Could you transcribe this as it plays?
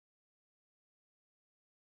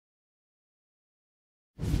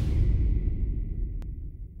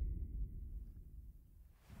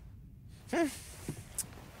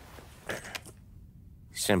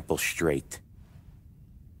Simple, straight.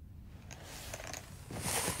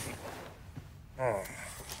 Oh.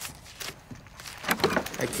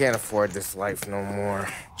 I can't afford this life no more.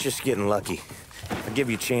 Just getting lucky. I'll give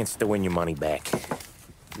you a chance to win your money back.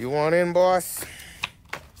 You want in, boss?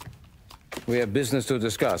 We have business to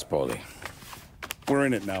discuss, Paulie. We're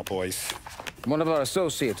in it now, boys. One of our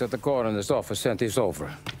associates at the coroner's office sent this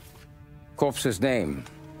over. Corpse's name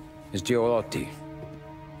is Giolotti.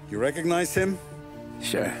 You recognize him?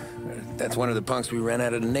 Sure. That's one of the punks we ran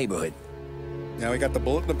out of the neighborhood. Now he got the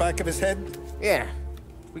bullet in the back of his head? Yeah.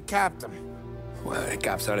 We capped him. Well, the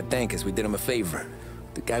cops ought to thank us. We did him a favor.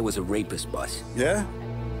 The guy was a rapist, boss. Yeah?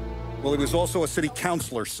 Well, he was also a city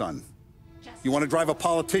councilor's son. You want to drive a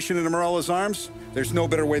politician into Morella's arms? There's no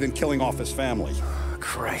better way than killing off his family. Oh,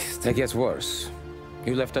 Christ. It gets worse.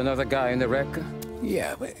 You left another guy in the wreck?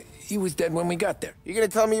 Yeah, but he was dead when we got there. You gonna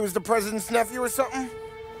tell me he was the president's nephew or something?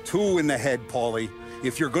 2 in the head, Paulie.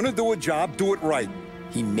 If you're gonna do a job, do it right.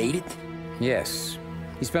 He made it? Yes.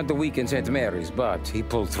 He spent the week in St. Mary's, but he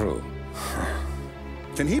pulled through.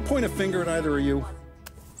 Can he point a finger at either of you?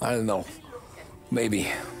 I don't know.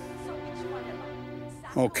 Maybe.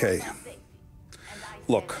 Okay.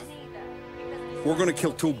 Look, we're gonna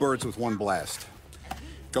kill 2 birds with 1 blast.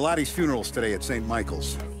 Galati's funeral's today at St.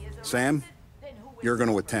 Michael's. Sam, you're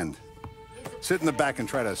gonna attend. Sit in the back and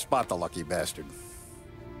try to spot the lucky bastard.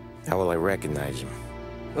 How will I recognize him?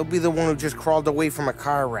 He'll be the one who just crawled away from a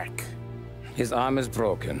car wreck. His arm is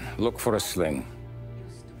broken. Look for a sling.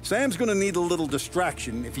 Sam's gonna need a little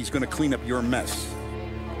distraction if he's gonna clean up your mess.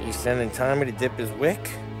 You sending Tommy to dip his wick?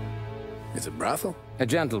 It's a brothel? A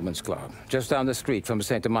gentleman's club, just down the street from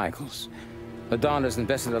St. Michael's. The Don has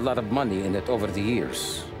invested a lot of money in it over the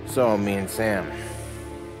years. So, me and Sam.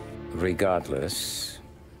 Regardless,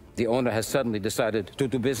 the owner has suddenly decided to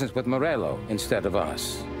do business with Morello instead of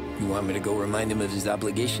us. You want me to go remind him of his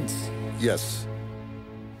obligations? Yes.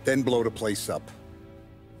 Then blow the place up.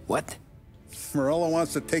 What? Morello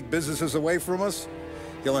wants to take businesses away from us?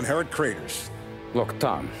 He'll inherit craters. Look,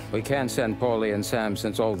 Tom, we can't send Paulie and Sam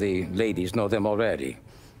since all the ladies know them already.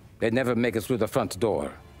 They'd never make it through the front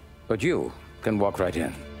door. But you can walk right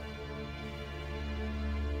in.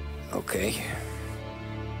 Okay.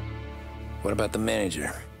 What about the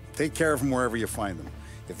manager? Take care of him wherever you find him.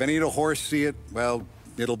 If any of the horse see it, well,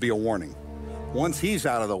 it'll be a warning. Once he's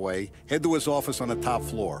out of the way, head to his office on the top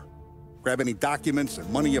floor. Grab any documents and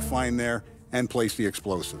money you find there, and place the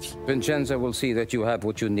explosives. Vincenzo will see that you have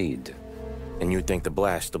what you need. And you think the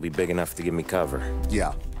blast will be big enough to give me cover?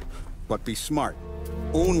 Yeah, but be smart.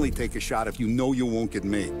 Only take a shot if you know you won't get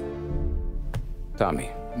made. Tommy,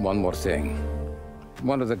 one more thing.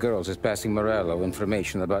 One of the girls is passing Morello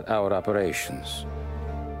information about our operations.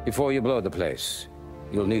 Before you blow the place,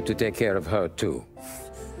 you'll need to take care of her, too.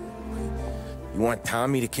 You want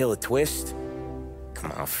Tommy to kill a twist?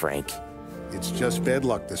 Come on, Frank. It's just bad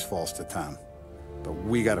luck this falls to Tom. But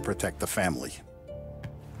we gotta protect the family.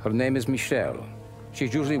 Her name is Michelle.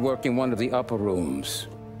 She's usually working one of the upper rooms.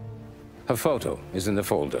 Her photo is in the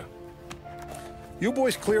folder. You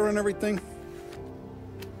boys clear on everything?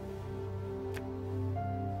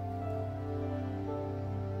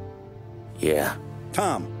 Yeah.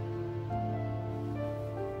 Tom.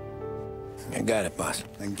 I got it, boss.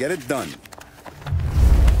 Then get it done.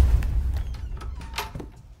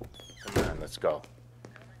 Come on, let's go.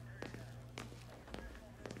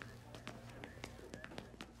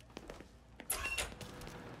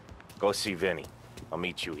 Go see Vinny. I'll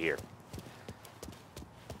meet you here.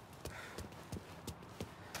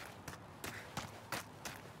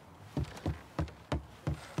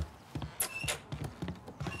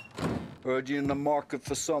 Heard you in the market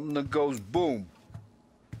for something that goes boom.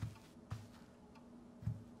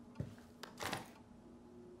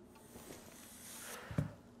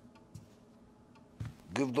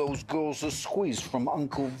 Give those girls a squeeze from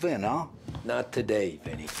Uncle Vin, huh? Not today,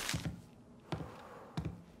 Vinny.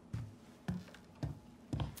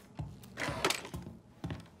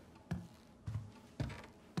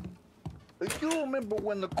 You remember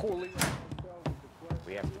when the Corleone...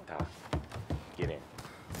 We have to talk. Get in.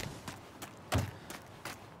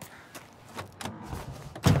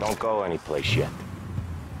 Don't go anyplace yet.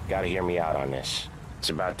 Gotta hear me out on this.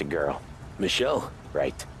 It's about the girl. Michelle?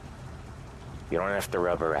 Right. You don't have to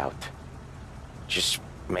rub her out. Just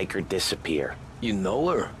make her disappear. You know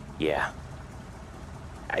her? Yeah.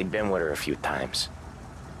 I've been with her a few times.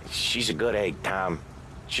 She's a good egg, Tom.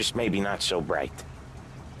 Just maybe not so bright.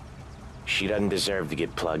 She doesn't deserve to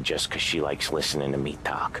get plugged just because she likes listening to me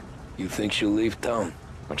talk. You think she'll leave town?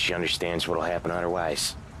 When she understands what'll happen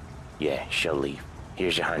otherwise, yeah, she'll leave.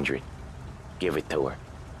 Here's $100. Give it to her.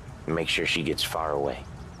 And make sure she gets far away.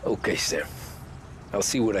 Okay, Sam. I'll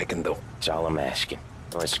see what I can do. That's all I'm asking.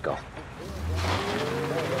 Let's go.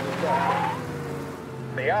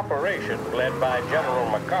 The operation, led by General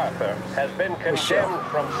MacArthur, has been condemned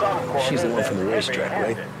from some quarters. She's the one from the racetrack,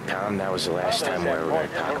 right? Tom, that was the last time we were going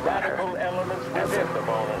to talk about her. Ever.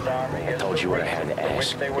 I told you what I had to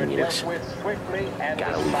ask, and you listened.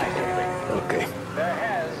 Gotta leave it. Okay. There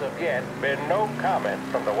has, of yet, been no comment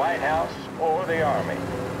from the White House or the Army.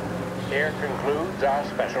 Here concludes our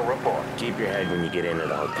special report. Keep your head when you get into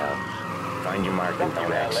the hotel. Find your mark and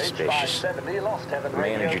don't act suspicious. The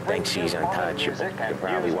manager thinks he's untouchable. He'll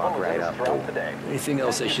probably walk right up to him. Anything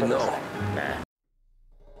else I should know? Nah.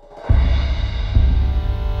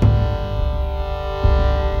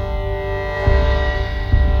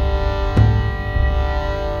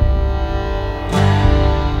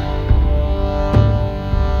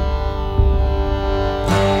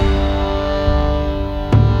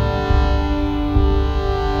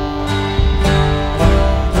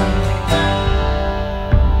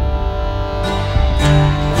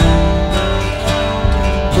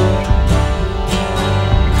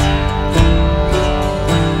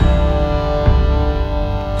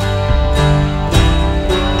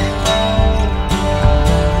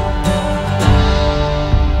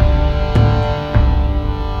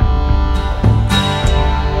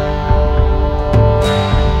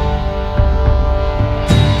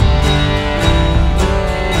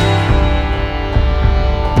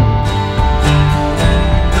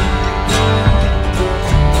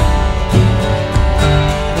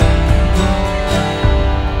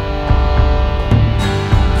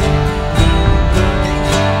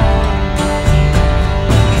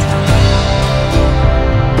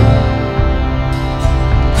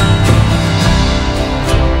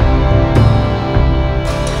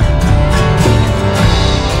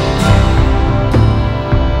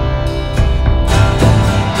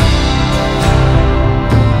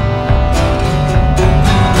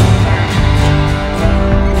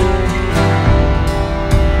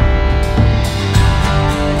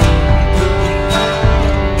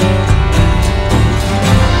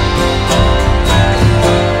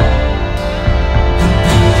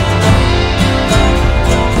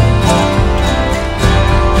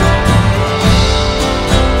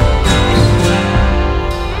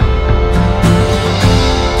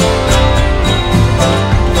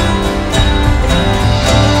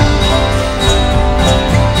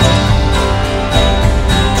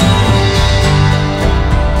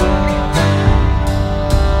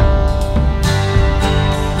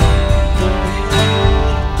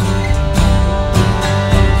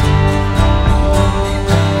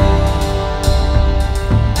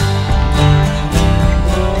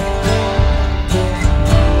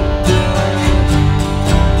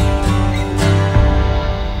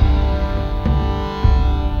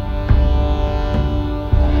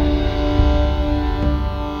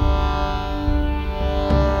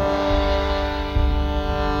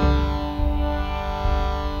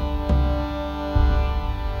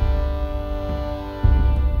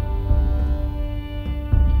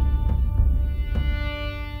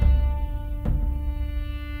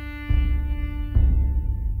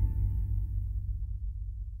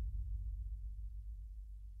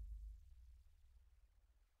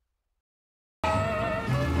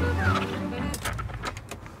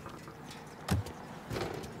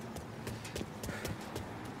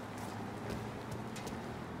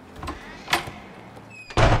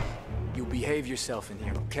 Behave yourself in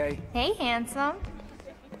here, okay? Hey, handsome.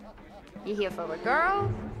 You here for a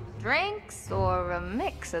girl, drinks, or a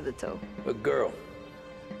mix of the two? A girl.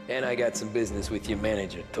 And I got some business with your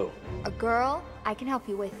manager, too. A girl I can help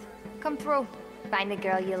you with. Come through. Find a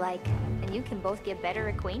girl you like, and you can both get better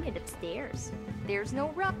acquainted upstairs. There's no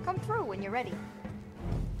rush. Come through when you're ready.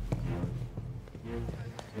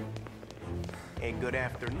 Hey, good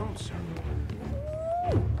afternoon, sir.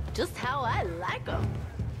 Just how I like 'em.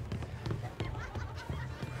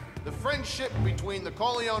 The friendship between the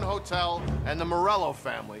Corleone Hotel and the Morello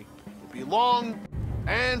family will be long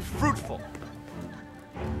and fruitful.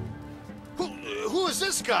 Who is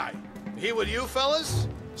this guy? He with you, fellas?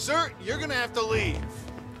 Sir, you're gonna have to leave.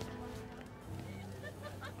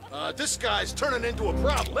 This guy's turning into a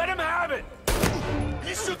problem. Let him have it!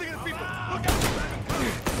 He's shooting at people. Look out!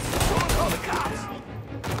 Call the cops!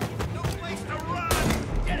 No place to run!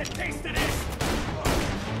 Get a taste of this!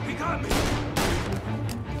 He got me!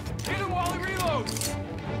 Hit him while he reloads!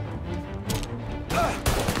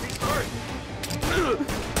 He's hurt!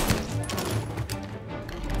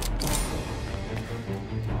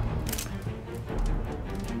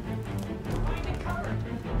 Find the cover!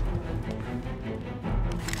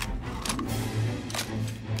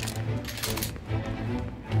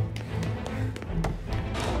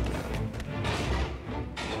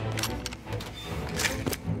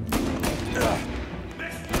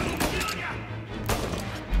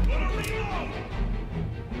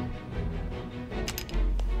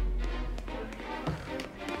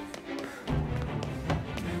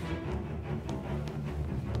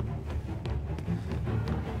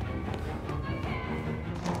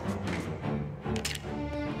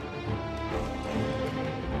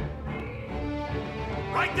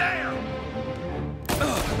 Right there!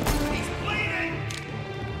 He's bleeding!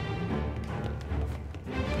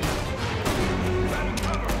 Grab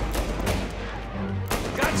cover!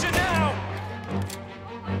 Gotcha now!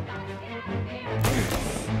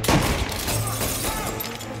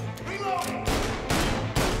 Reloading!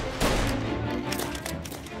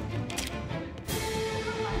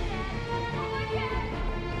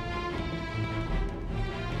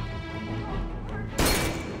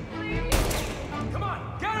 Come on,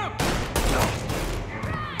 get him!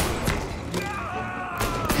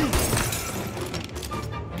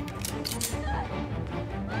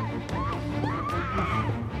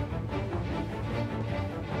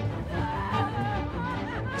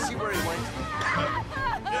 See where he went?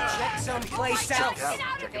 Check someplace else.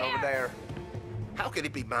 Checking over there. How could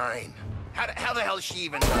it be mine? How the hell is she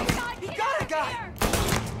even? He got a guy!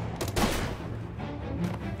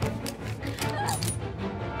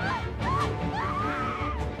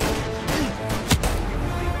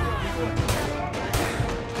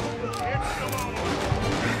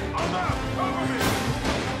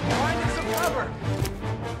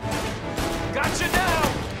 Gotcha now!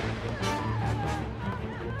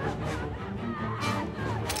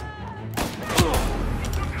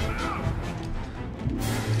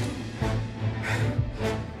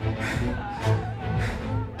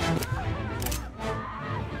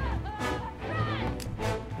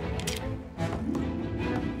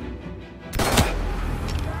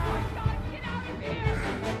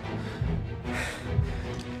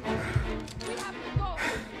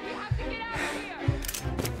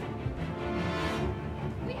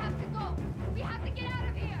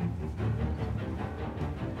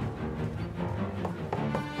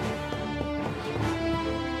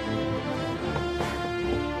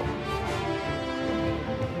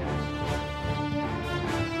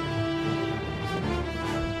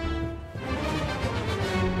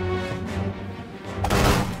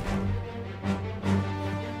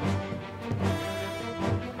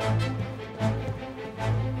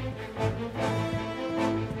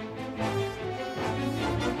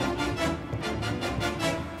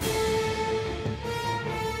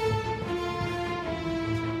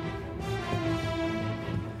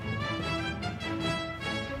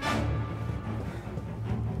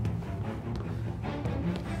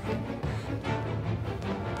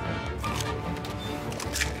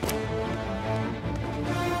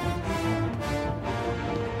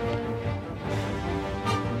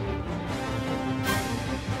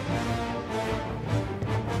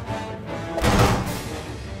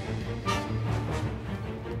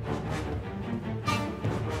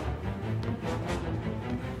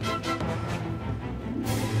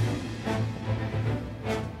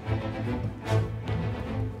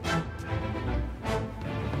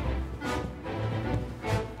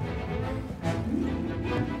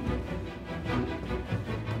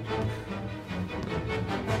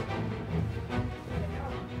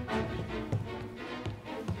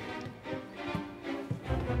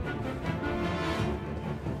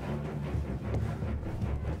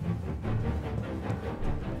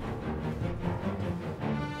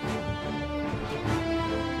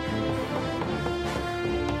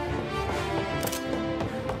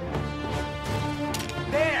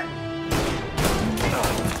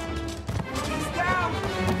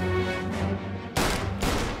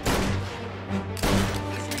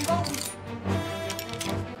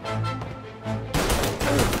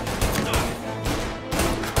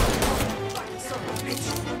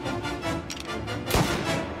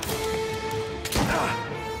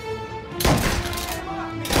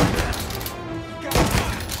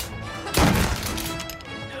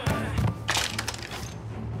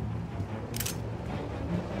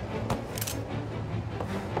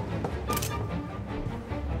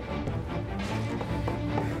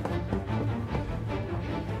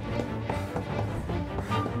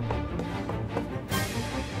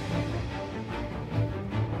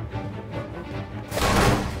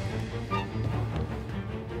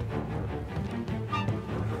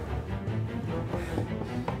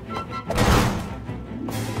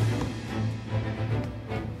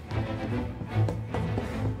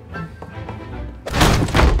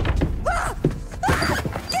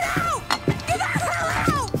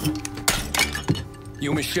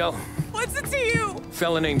 You, Michelle? What's it to you?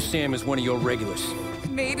 Fella named Sam is one of your regulars.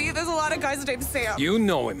 Maybe. There's a lot of guys named Sam. You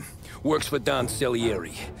know him. Works for Don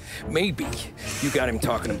Salieri. Maybe you got him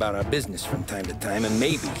talking about our business from time to time, and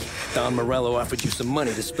maybe Don Morello offered you some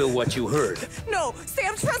money to spill what you heard. No,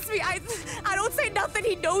 Sam, trust me. I don't say nothing.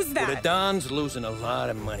 He knows that. Well, the Don's losing a lot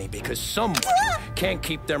of money because someone can't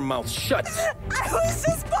keep their mouths shut. I was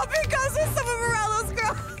just bumping guns with some of Morello's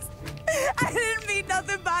girls. I didn't mean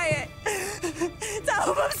nothing by it.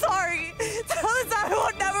 Tell him I'm sorry. Tell him I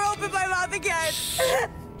won't never open my mouth again.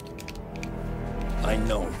 I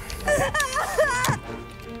know.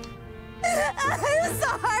 I'm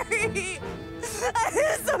sorry.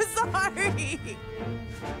 I'm so sorry.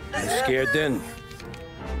 You scared then?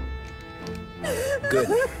 Good.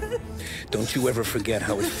 Don't you ever forget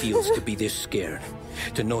how it feels to be this scared.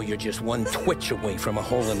 To know you're just one twitch away from a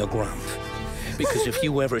hole in the ground. Because if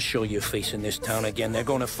you ever show your face in this town again, they're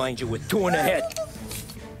gonna find you with 2 in the head.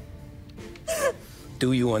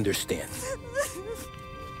 Do you understand?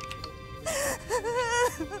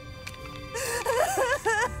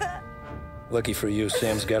 Lucky for you,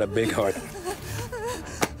 Sam's got a big heart.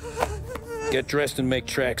 Get dressed and make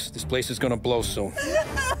tracks. This place is gonna blow soon.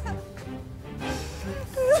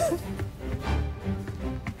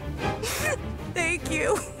 Thank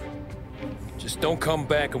you. Just don't come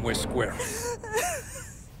back and we're square.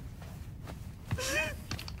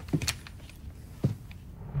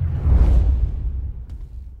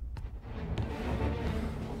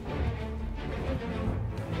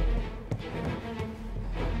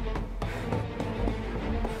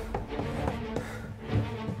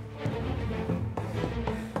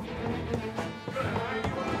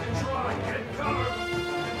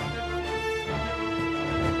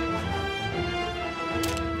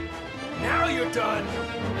 Now you're done!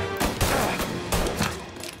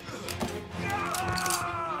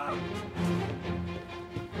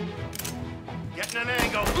 Getting an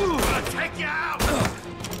angle. Gonna take you out!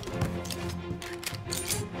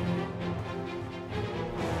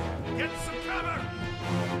 Get some cover!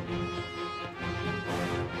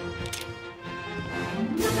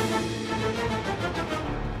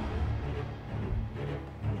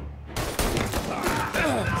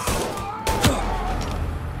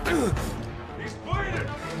 He's bleeding!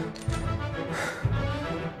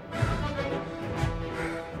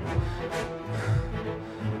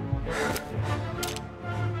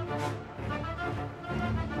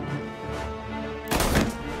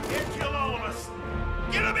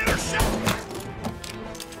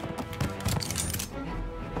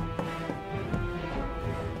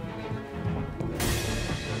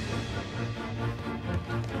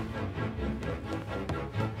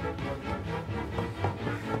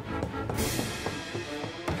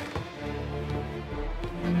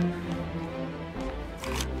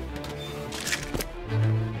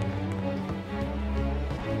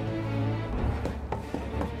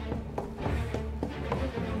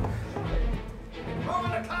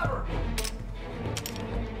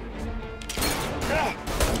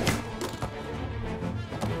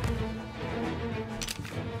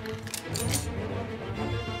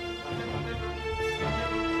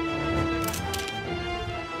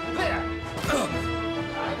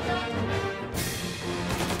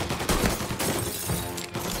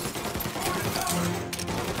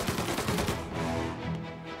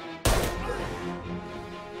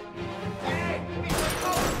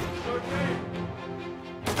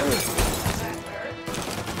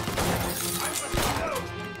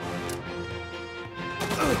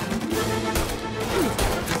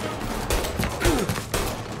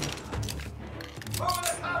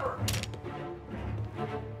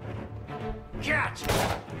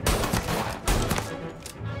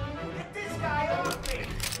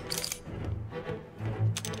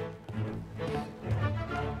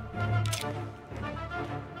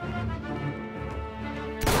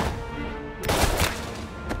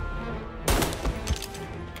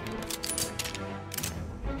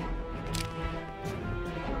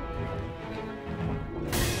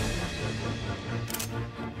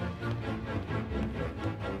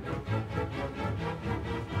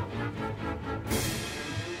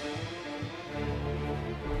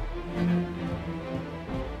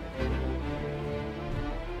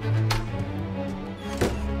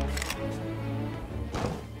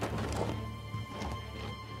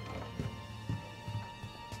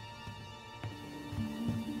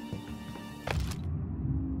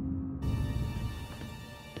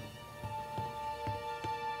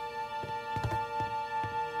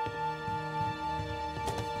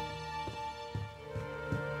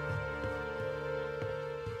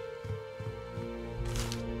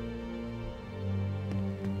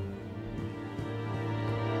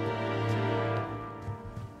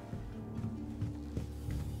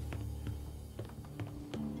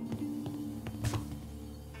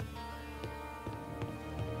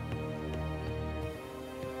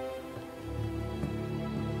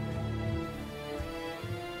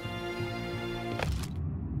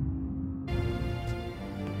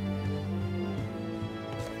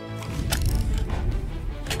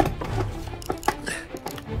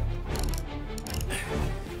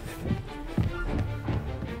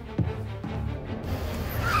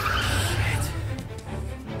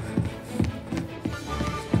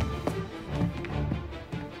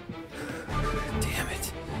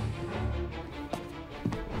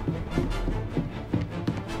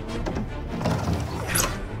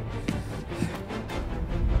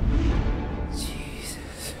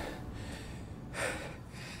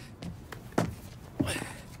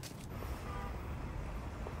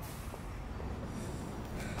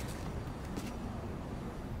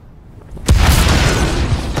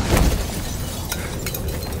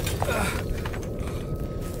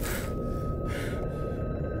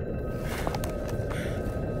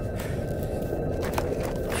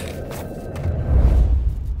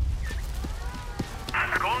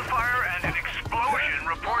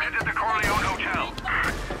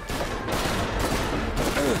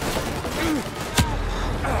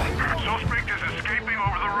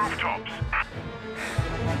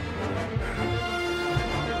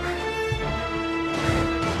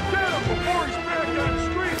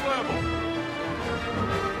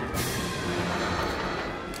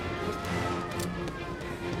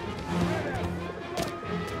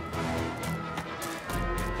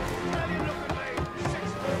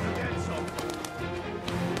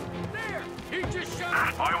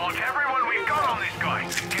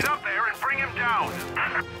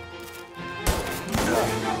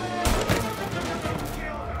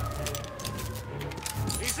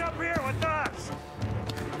 He's up here with us!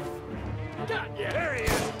 Got you! There he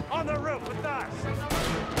is! On the roof with us!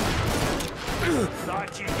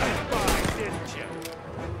 Thought you'd get by, didn't you?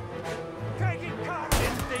 Taking cock!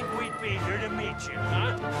 Didn't think we'd be here to meet you,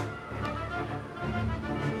 huh?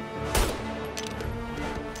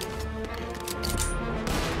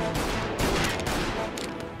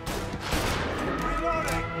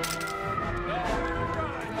 Reloading!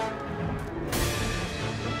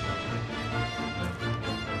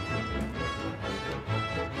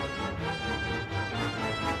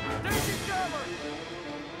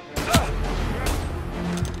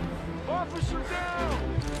 Officer down!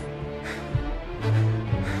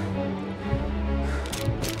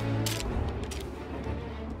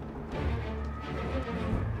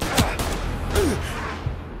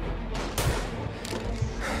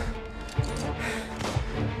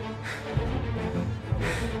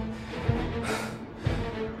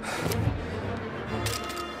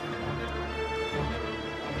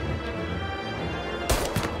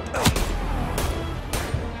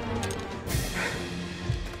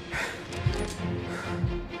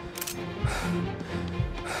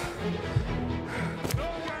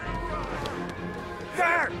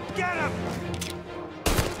 There! Get him!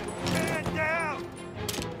 Man down!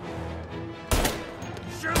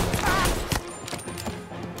 Shoot!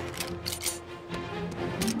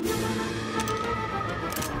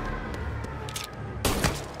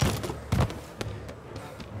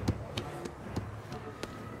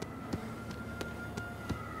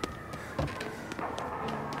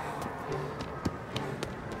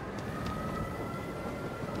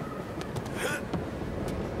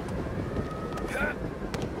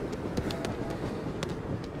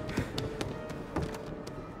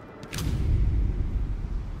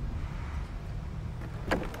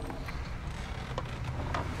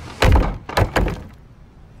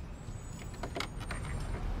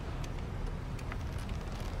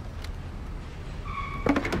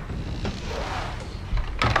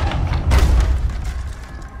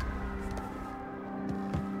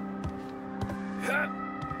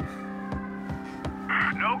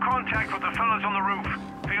 No contact with the fellas on the roof.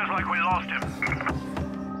 Feels like we lost him.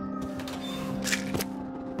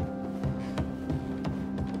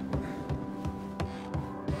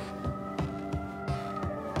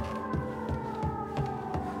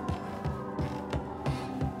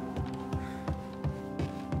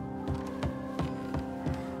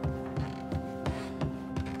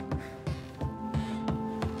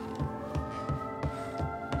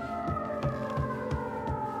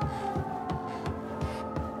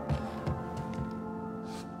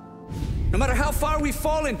 No matter how far we've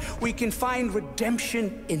fallen, we can find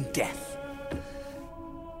redemption in death.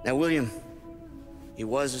 Now, William, he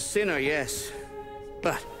was a sinner, yes,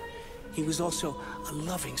 but he was also a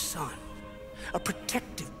loving son, a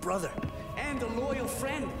protective brother, and a loyal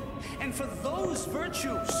friend. And for those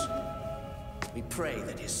virtues, we pray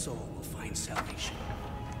that his soul will find salvation.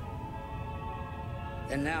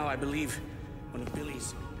 And now I believe one of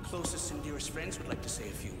Billy's closest and dearest friends would like to say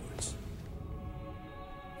a few words.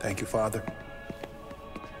 Thank you, Father.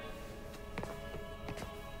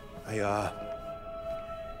 I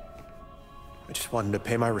just wanted to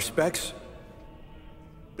pay my respects.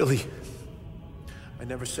 Billy, I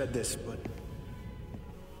never said this, but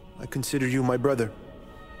I consider you my brother.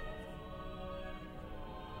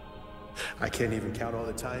 I can't even count all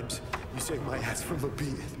the times you saved my ass from a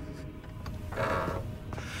beating.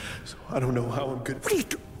 So I don't know how I'm good. What are you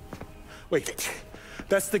doing? Wait,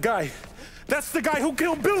 that's the guy. That's the guy who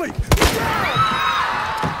killed Billy!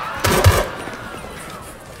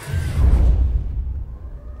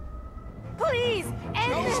 Please,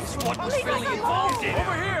 end this! What was Leave really us involved alone! in?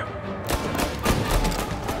 Over here!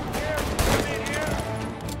 Come in here!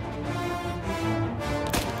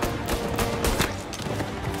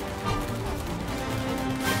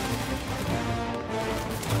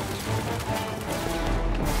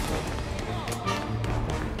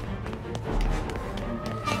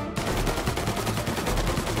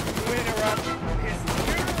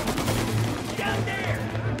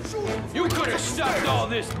 You could have stopped all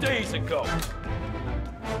this days ago.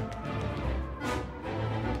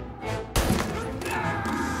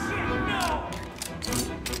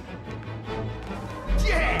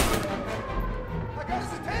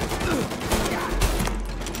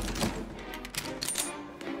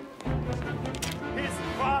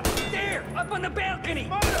 Up on the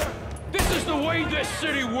balcony! This is the way this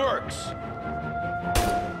city works.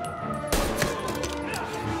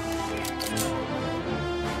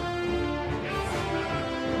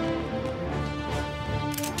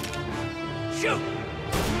 Shoot!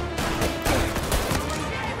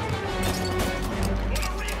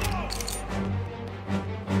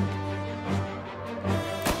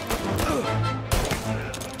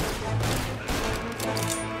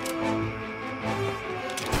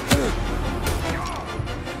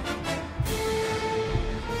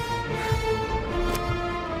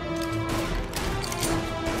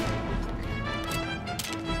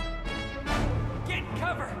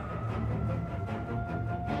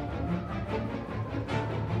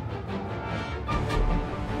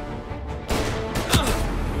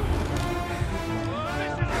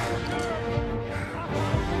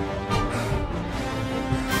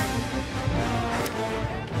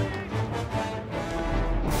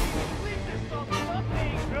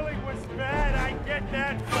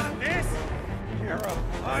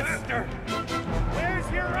 Monster!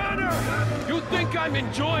 Where's your honor? You think I'm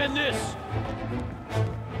enjoying this?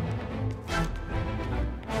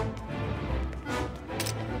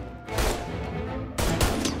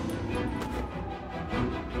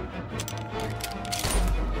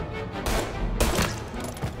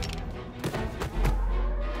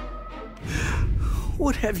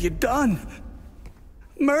 What have you done?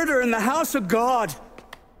 Murder in the house of God!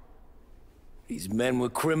 These men were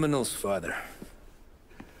criminals, Father.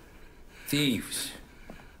 Thieves.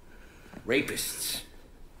 Rapists.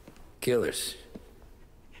 Killers.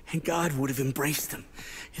 And God would have embraced them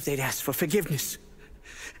if they'd asked for forgiveness.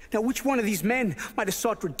 Now, which one of these men might have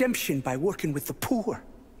sought redemption by working with the poor?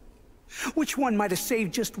 Which one might have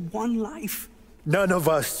saved just one life? None of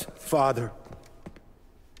us, Father.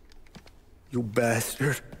 You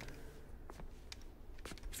bastard.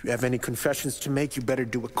 If you have any confessions to make, you better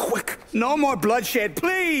do it quick. No more bloodshed,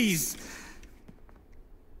 please!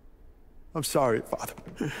 I'm sorry, Father.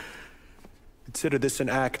 Consider this an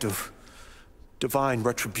act of divine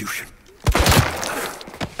retribution.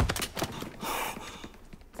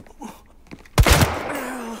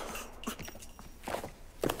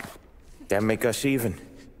 That make us even?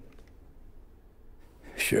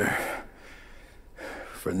 Sure.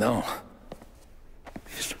 For now.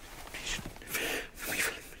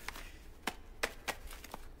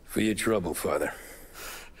 For your trouble, Father.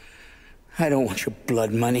 I don't want your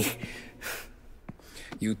blood money.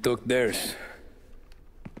 You took theirs.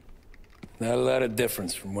 Not a lot of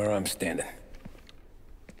difference from where I'm standing.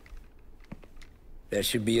 That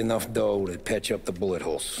should be enough dough to patch up the bullet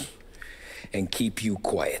holes. And keep you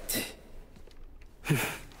quiet.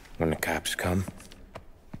 When the cops come,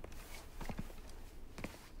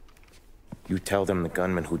 you tell them the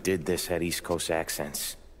gunman who did this had East Coast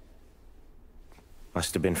accents.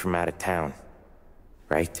 Must have been from out of town,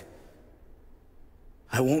 right?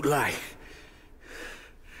 I won't lie.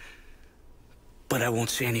 But I won't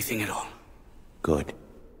say anything at all. Good.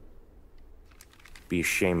 Be a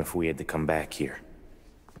shame if we had to come back here.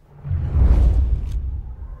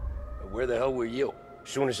 Where the hell were you? As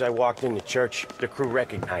soon as I walked in the church, the crew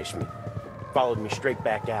recognized me. Followed me straight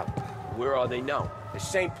back out. Where are they now? The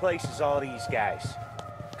same place as all these guys.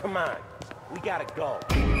 Come on, we gotta go.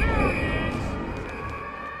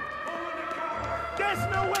 There's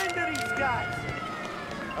no end to these guys!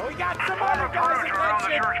 Oh, we got some other guys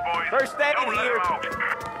attention! First aid here!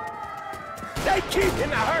 They keep in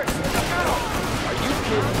the hearse! Are you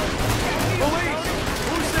kidding? Police!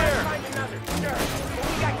 Who's there? Sure, but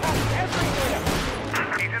we got cops everywhere!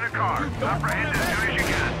 He's in a car. Apprehend as soon as you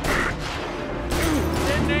can.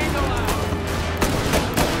 Send Angle out!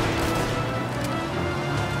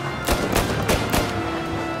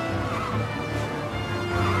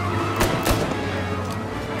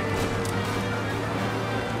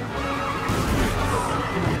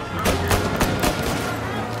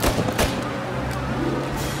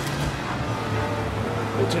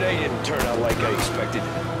 Today didn't turn out like I expected.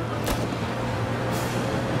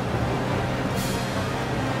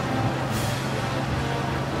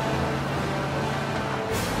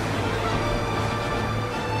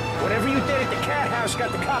 Whatever you did at the cat house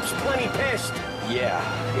got the cops plenty pissed. Yeah,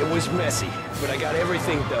 it was messy, but I got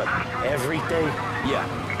everything done. Everything? Yeah.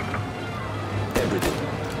 Everything.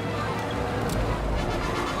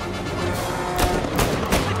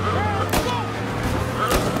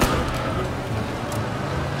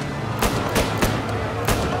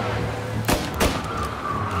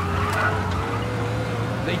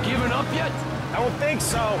 Yet? I don't think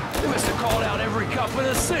so. They must have called out every cop in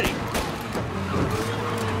the city.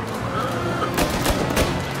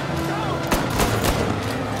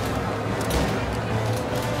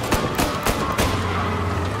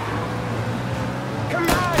 Come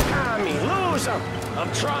on, Tommy, lose them.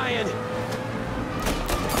 I'm trying.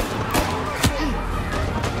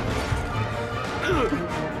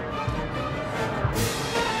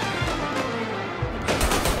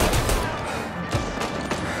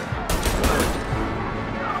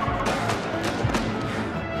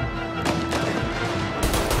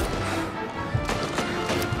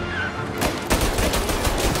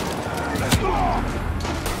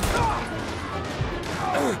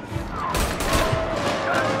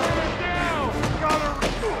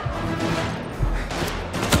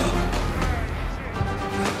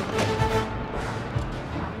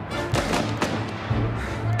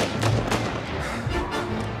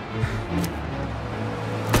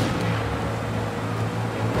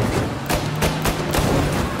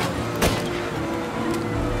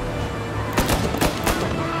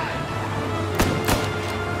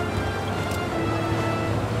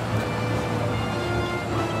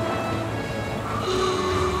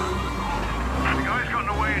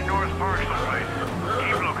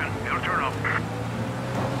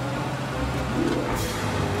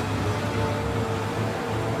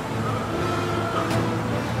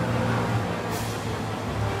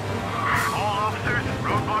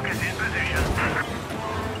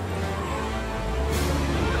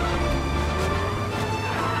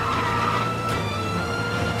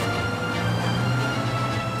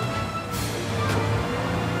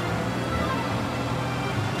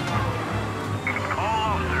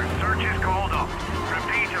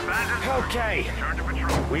 Okay.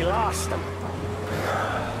 We lost him.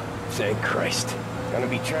 Thank Christ. Gonna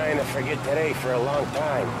be trying to forget today for a long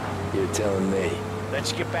time. You're telling me.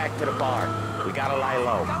 Let's get back to the bar. We gotta lie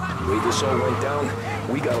low. The way this all went down,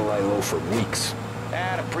 we gotta lie low for weeks.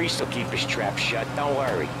 The priest will keep his trap shut, don't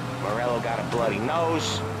worry. Morello got a bloody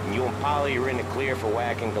nose, and you and Polly are in the clear for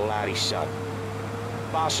whacking Galati's son.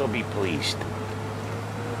 Boss will be pleased.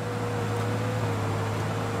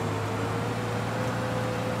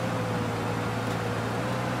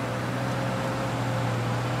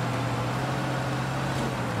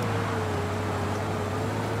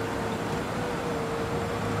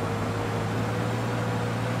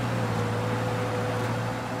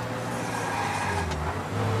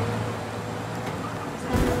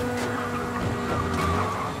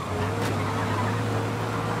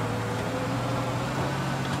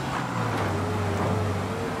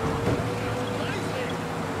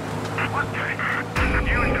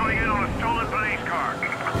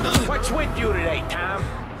 What's with you today, Tom?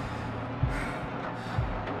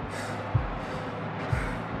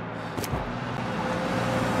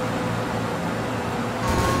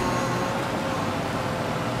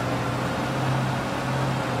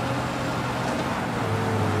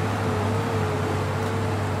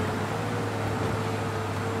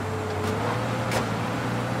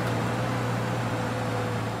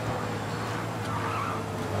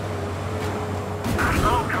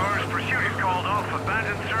 All cars, pursuit is called off.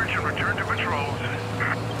 Abandon search and return to patrols.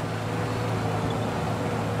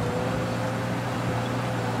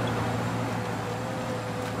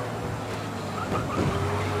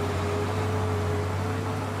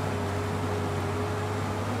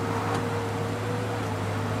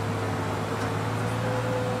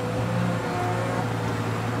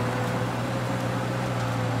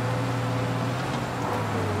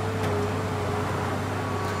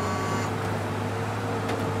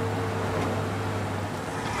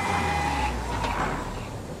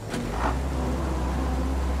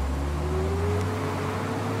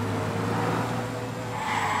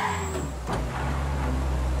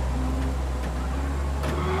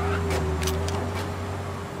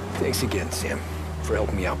 Thanks again, Sam, for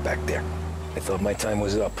helping me out back there. I thought my time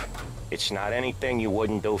was up. It's not anything you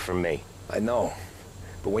wouldn't do for me. I know.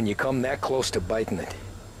 But when you come that close to biting it,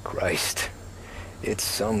 Christ, it's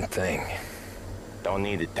something. Don't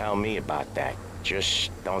need to tell me about that.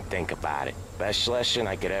 Just don't think about it. Best lesson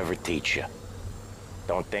I could ever teach you.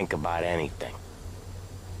 Don't think about anything.